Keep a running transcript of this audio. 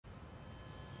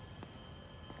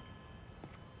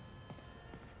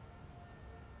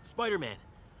Spiderman.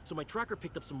 So my tracker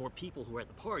picked up some more people who were at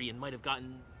the party and might have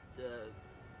gotten,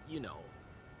 you know.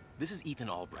 This is Ethan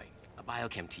Albright, a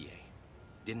biochem TA.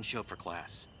 Didn't show up for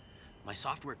class. My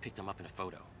software picked him up in a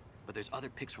photo, but there's other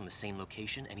pics from the same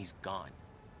location and he's gone.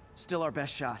 Still our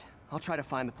best shot. I'll try to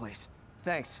find the place.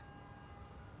 Thanks.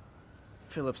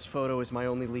 Philip's photo is my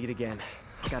only lead again.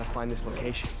 I gotta find this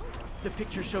location. The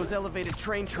picture shows elevated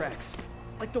train tracks,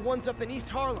 like the ones up in East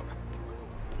Harlem.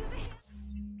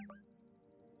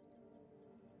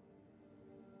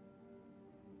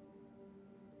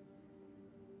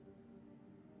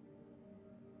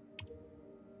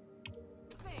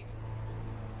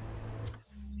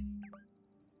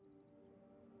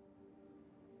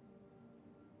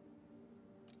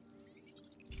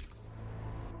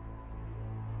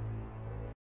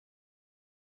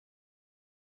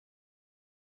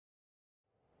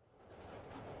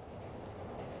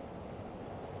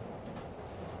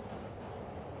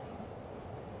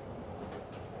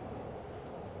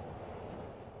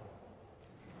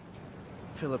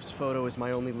 Philip's photo is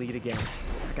my only lead again.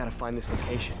 I gotta find this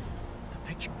location. The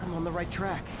picture, I'm on the right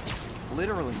track.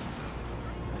 Literally.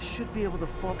 I should be able to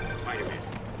fall. Spider-Man,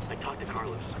 I talked to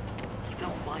Carlos. He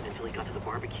felt fine until he got to the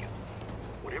barbecue.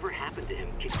 Whatever happened to him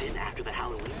kicked in after the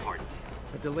Halloween party.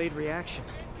 A delayed reaction.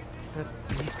 That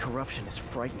police corruption is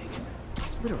frightening.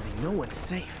 Literally, no one's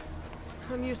safe.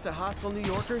 I'm used to hostile New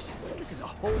Yorkers. This is a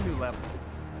whole new level.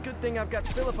 Good thing I've got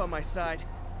Philip on my side.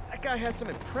 That guy has some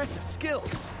impressive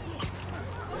skills.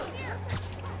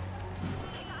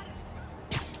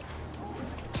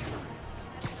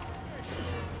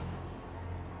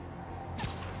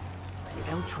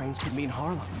 L trains could mean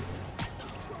Harlem.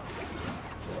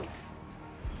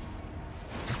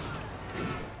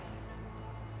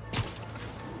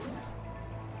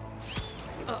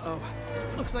 Uh-oh.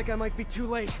 Looks like I might be too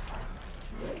late.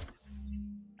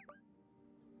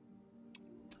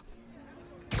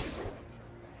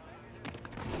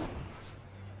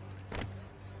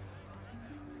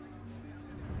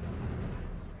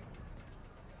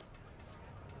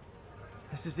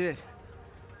 This is it.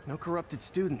 No corrupted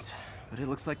students, but it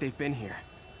looks like they've been here.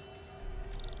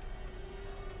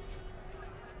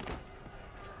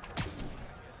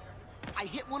 I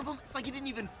hit one of them, it's like he didn't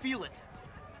even feel it.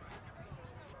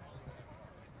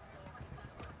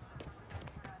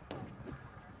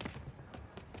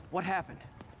 What happened?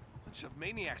 Bunch of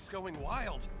maniacs going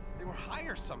wild. They were high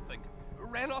or something.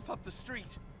 Ran off up the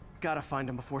street. Gotta find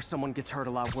them before someone gets hurt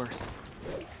a lot worse.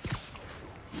 What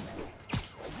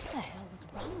the hell was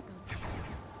wrong with those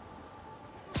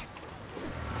guys?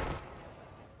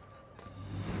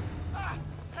 Ah!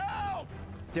 Help!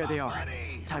 There they are.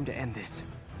 Buddy! Time to end this.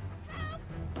 Help!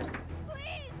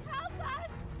 Please, help us!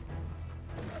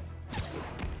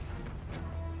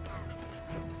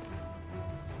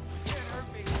 Can't hurt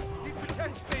me. He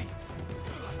protects me.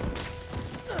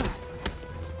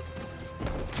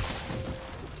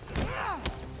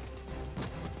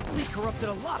 We corrupted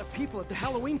a lot of people at the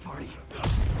Halloween party.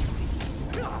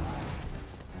 The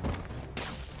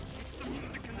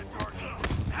music in the dark.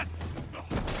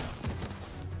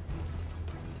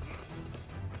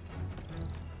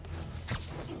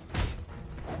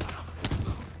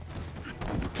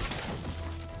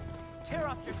 Tear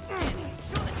off your skin and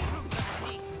show the truth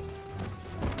underneath.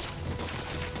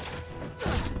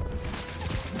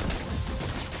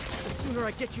 The sooner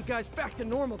I get you guys back to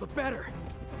normal, the better.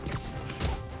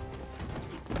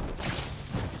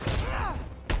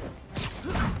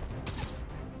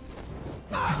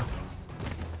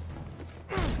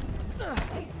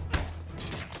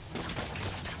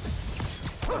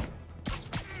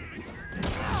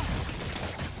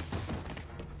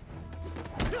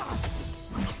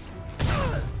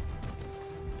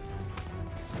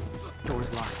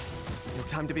 Door's locked. No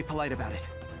time to be polite about it.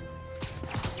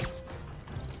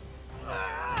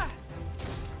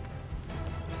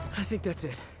 I think that's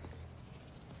it.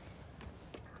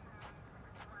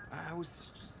 I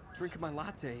was just drinking my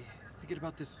latte, thinking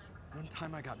about this one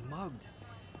time I got mugged.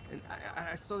 And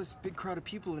I saw this big crowd of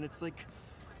people, and it's like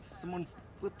someone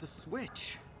flipped a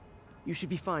switch. You should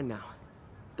be fine now.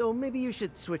 Though maybe you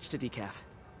should switch to decaf.